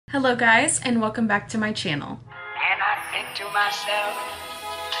Hello guys, and welcome back to my channel. And I think to myself,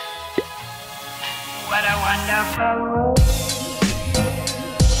 what a wonderful world.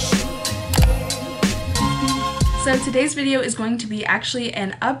 So today's video is going to be actually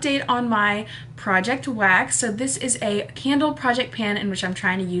an update on my project wax. So this is a candle project pan in which I'm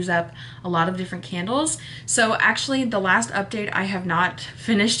trying to use up a lot of different candles. So actually the last update, I have not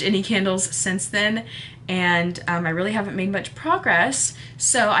finished any candles since then, and I really haven't made much progress.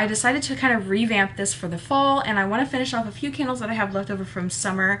 So I decided to kind of revamp this for the fall, and I want to finish off a few candles that I have left over from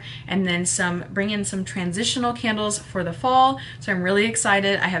summer, and then bring in some transitional candles for the fall. So I'm really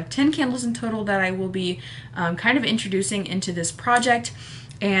excited. I have 10 candles in total that I will be kind of introducing into this project.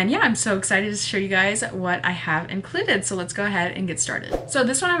 And yeah, I'm so excited to show you guys what I have included. So let's go ahead and get started. So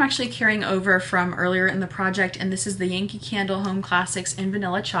this one I'm actually carrying over from earlier in the project, and this is the Yankee Candle Home Classics in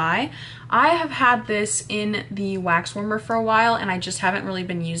Vanilla Chai. I have had this in the wax warmer for a while, and I just haven't really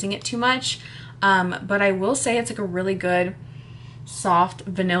been using it too much. But I will say it's like a really good soft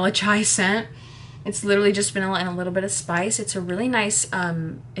vanilla chai scent. It's literally just vanilla and a little bit of spice. It's a really nice,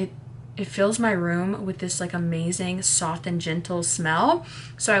 it fills my room with this like amazing soft and gentle smell.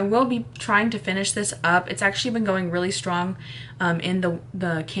 So I will be trying to finish this up. It's actually been going really strong in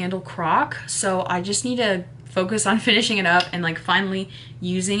the candle crock. So I just need to focus on finishing it up and like finally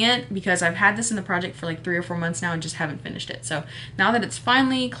using it, because I've had this in the project for like 3 or 4 months now and just haven't finished it. So now that it's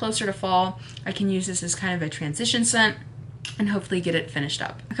finally closer to fall, I can use this as kind of a transition scent and hopefully get it finished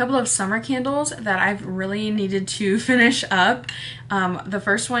up. A couple of summer candles that I've really needed to finish up. The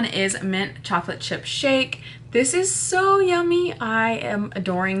first one is Mint Chocolate Chip Shake. This is so yummy. I am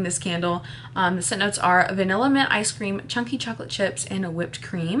adoring this candle. The scent notes are vanilla mint ice cream, chunky chocolate chips, and a whipped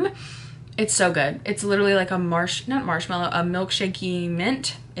cream. It's so good. It's literally like a not marshmallow, a milkshakey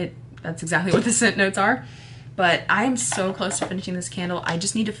mint. That's exactly what the scent notes are. But I am so close to finishing this candle. I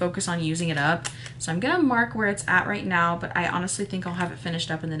just need to focus on using it up. So I'm gonna mark where it's at right now, but I honestly think I'll have it finished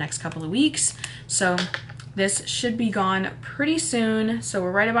up in the next couple of weeks. So this should be gone pretty soon. So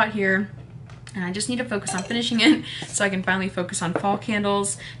we're right about here. And I just need to focus on finishing it so I can finally focus on fall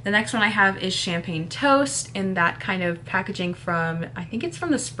candles. The next one I have is Champagne Toast in that kind of packaging from, I think it's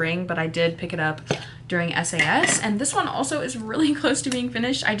from the spring, but I did pick it up during SAS. And this one also is really close to being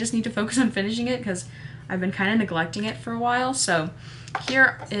finished. I just need to focus on finishing it because I've been kind of neglecting it for a while. So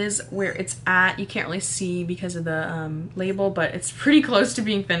here is where it's at. You can't really see because of the label, but it's pretty close to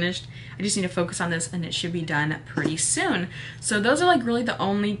being finished. I just need to focus on this and it should be done pretty soon. So those are like really the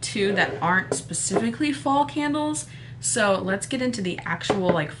only two that aren't specifically fall candles. So let's get into the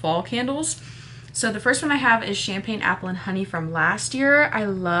actual like fall candles. So the first one I have is Champagne Apple and Honey from last year. I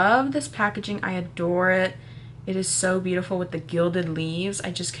love this packaging. I adore it. It is so beautiful with the gilded leaves.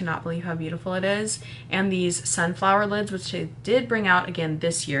 I just cannot believe how beautiful it is. And these sunflower lids, which they did bring out again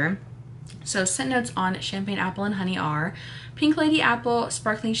this year. So scent notes on Champagne Apple and Honey are Pink Lady Apple,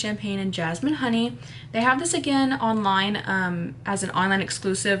 Sparkling Champagne, and Jasmine Honey. They have this again online as an online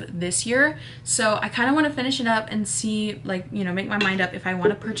exclusive this year. So I kind of want to finish it up and see, like, you know, make my mind up if I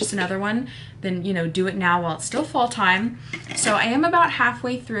want to purchase another one, then, you know, do it now while it's still fall time. So I am about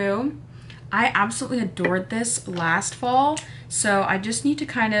halfway through. I absolutely adored this last fall, so I just need to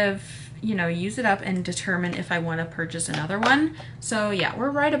kind of, you know, use it up and determine if I want to purchase another one. So yeah, we're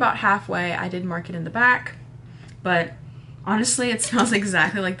right about halfway. I did mark it in the back, but honestly, it smells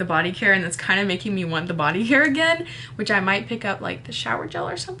exactly like the body care, and that's kind of making me want the body care again, which I might pick up like the shower gel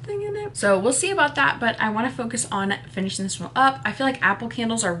or something in it. So we'll see about that, but I want to focus on finishing this one up. I feel like apple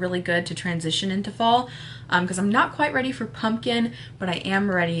candles are really good to transition into fall because I'm not quite ready for pumpkin, but I am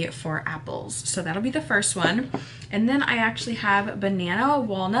ready for apples. So that'll be the first one. And then I actually have Banana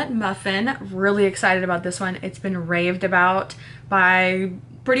Walnut Muffin. Really excited about this one. It's been raved about by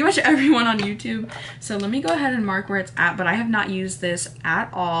pretty much everyone on YouTube. So let me go ahead and mark where it's at, but I have not used this at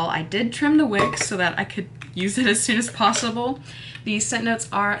all. I did trim the wicks so that I could use it as soon as possible. The scent notes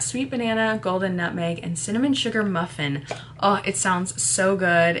are Sweet Banana, Golden Nutmeg, and Cinnamon Sugar Muffin. Oh, it sounds so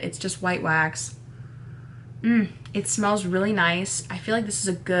good. It's just white wax. It smells really nice. I feel like this is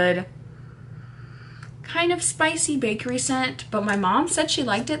a good kind of spicy bakery scent, but my mom said she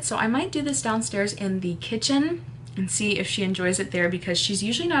liked it, so I might do this downstairs in the kitchen and see if she enjoys it there, because she's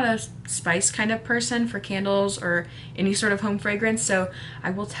usually not a spice kind of person for candles or any sort of home fragrance. So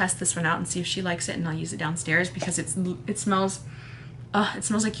I will test this one out and see if she likes it, and I'll use it downstairs because it smells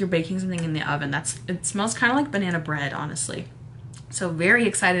like you're baking something in the oven. It smells kind of like banana bread, honestly. So very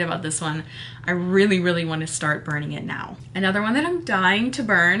excited about this one. I really, really want to start burning it now. Another one that I'm dying to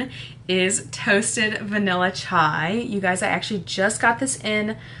burn is toasted vanilla chai. You guys, I actually just got this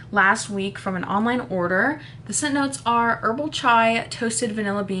in last week from an online order. The scent notes are herbal chai, toasted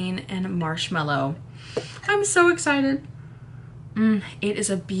vanilla bean, and marshmallow. I'm so excited. It is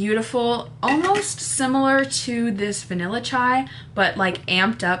a beautiful, almost similar to this vanilla chai, but like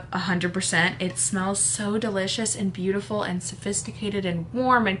amped up 100%. It smells so delicious and beautiful and sophisticated and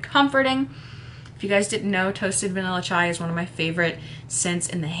warm and comforting. If you guys didn't know, toasted vanilla chai is one of my favorite scents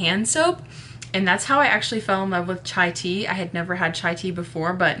in the hand soap. And that's how I actually fell in love with chai tea. I had never had chai tea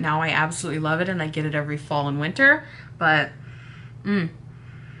before, but now I absolutely love it and I get it every fall and winter. But,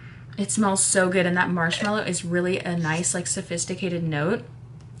 it smells so good, and that marshmallow is really a nice, like, sophisticated note.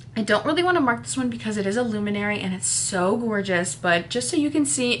 I don't really want to mark this one because it is a luminary and it's so gorgeous, but just so you can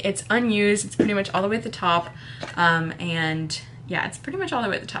see, it's unused. It's pretty much all the way at the top, and yeah, it's pretty much all the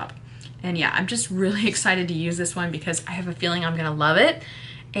way at the top. And yeah, I'm just really excited to use this one because I have a feeling I'm gonna love it.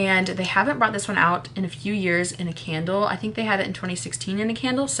 And they haven't brought this one out in a few years in a candle. I think they had it in 2016 in a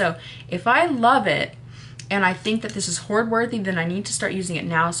candle, so if I love it, and I think that this is hoard worthy, then I need to start using it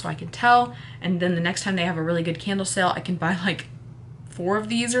now so I can tell. And then the next time they have a really good candle sale, I can buy like 4 of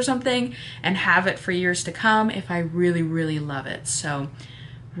these or something and have it for years to come if I really, really love it. So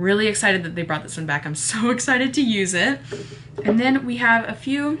really excited that they brought this one back. I'm so excited to use it. And then we have a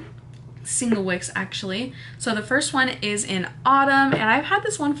few single wicks actually. So the first one is in autumn, and I've had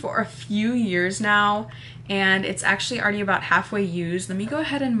this one for a few years now, and it's actually already about halfway used. Let me go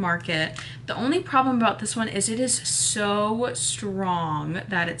ahead and mark it. The only problem about this one is it is so strong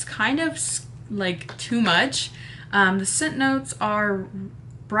that it's kind of like too much. The scent notes are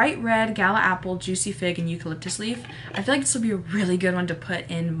bright red, gala apple, juicy fig, and eucalyptus leaf. I feel like this will be a really good one to put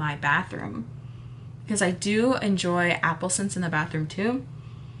in my bathroom because I do enjoy apple scents in the bathroom too.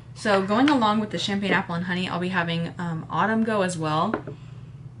 So going along with the champagne apple and honey, I'll be having autumn go as well.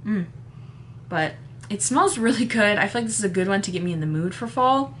 But it smells really good. I feel like this is a good one to get me in the mood for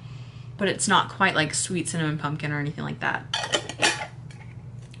fall, but it's not quite like sweet cinnamon pumpkin or anything like that.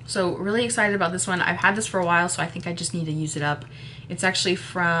 So really excited about this one. I've had this for a while, so I think I just need to use it up. It's actually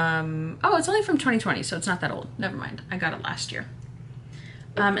from, oh, it's only from 2020, so it's not that old. Never mind, I got it last year.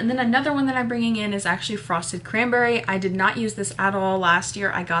 And then another one that I'm bringing in is actually frosted cranberry. I did not use this at all last year.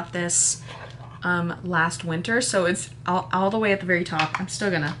 I got this last winter, so it's all the way at the very top. I'm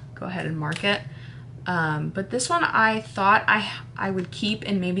still gonna go ahead and mark it. But this one I thought I would keep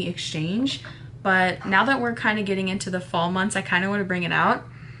and maybe exchange, but now that we're kind of getting into the fall months, I kind of want to bring it out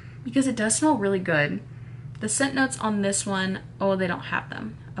because it does smell really good. The scent notes on this one, oh, they don't have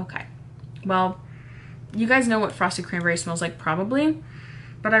them. Okay, well, you guys know what frosted cranberry smells like probably,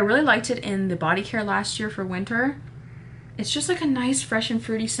 but I really liked it in the body care last year for winter. It's just like a nice fresh and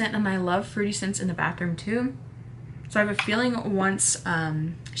fruity scent, and I love fruity scents in the bathroom too. So I have a feeling once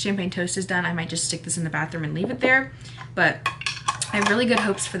champagne toast is done, I might just stick this in the bathroom and leave it there. But I have really good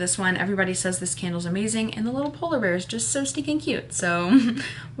hopes for this one. Everybody says this candle's amazing, and the little polar bear is just so stinking cute. So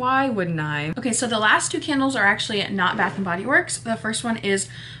why wouldn't I? Okay, so the last 2 candles are actually not Bath & Body Works. The first one is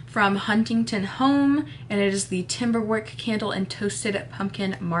from Huntington Home, and it is the Timberwork Candle and Toasted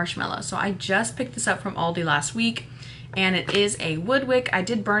Pumpkin Marshmallow. So I just picked this up from Aldi last week, and it is a wood wick. I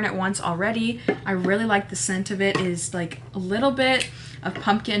did burn it once already. I really like the scent of it. It is like a little bit of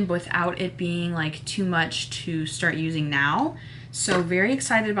pumpkin without it being like too much to start using now. So very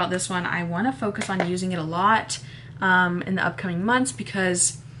excited about this one. I want to focus on using it a lot in the upcoming months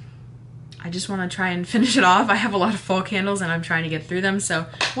because I just want to try and finish it off. I have a lot of fall candles and I'm trying to get through them, so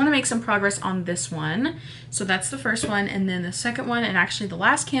I want to make some progress on this one. So that's the first one, and then the second one, and actually the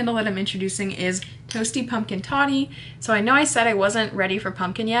last candle that I'm introducing, is Toasty Pumpkin Toddy. So I know I said I wasn't ready for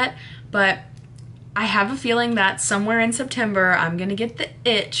pumpkin yet, but I have a feeling that somewhere in September I'm gonna get the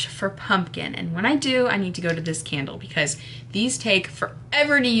itch for pumpkin, and when I do, I need to go to this candle because these take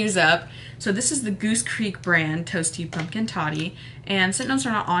forever to use up. So this is the Goose Creek brand Toasty Pumpkin Toddy, and scent notes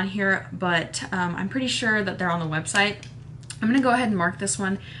are not on here, but I'm pretty sure that they're on the website. I'm gonna go ahead and mark this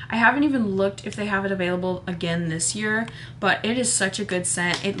one. I haven't even looked if they have it available again this year, but it is such a good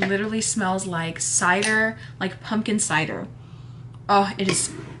scent. It literally smells like cider, like pumpkin cider. Oh, it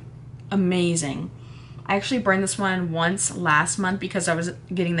is amazing. I actually burned this one once last month because I was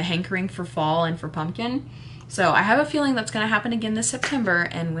getting the hankering for fall and for pumpkin. So I have a feeling that's going to happen again this September,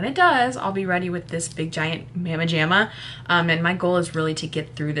 and when it does, I'll be ready with this big giant Mama Jamma. And my goal is really to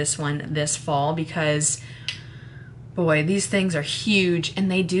get through this one this fall because, boy, these things are huge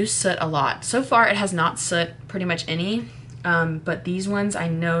and they do soot a lot. So far it has not soot pretty much any. but these ones I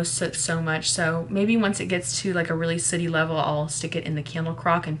know soot so much, so maybe once it gets to like a really sooty level, I'll stick it in the candle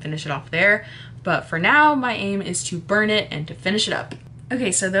crock and finish it off there. But for now, my aim is to burn it and to finish it up.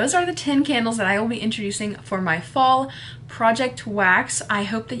 Okay, so those are the 10 candles that I will be introducing for my fall project wax. I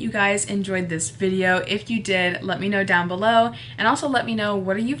hope that you guys enjoyed this video. If you did, let me know down below, and also let me know,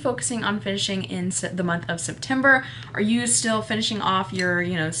 what are you focusing on finishing in the month of September? Are you still finishing off your,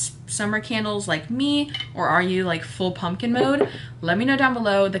 summer candles like me, or are you like full pumpkin mode? Let me know down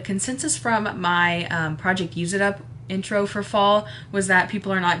below. The consensus from my Project Use It Up intro for fall was that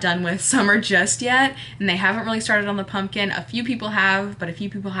people are not done with summer just yet, and they haven't really started on the pumpkin. A few people have, but a few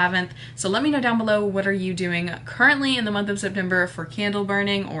people haven't. So let me know down below, what are you doing currently in the month of September for candle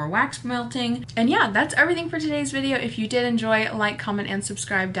burning or wax melting? And yeah, that's everything for today's video. If you did enjoy, like, comment, and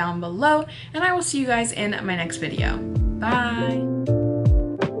subscribe down below, and I will see you guys in my next video. Bye!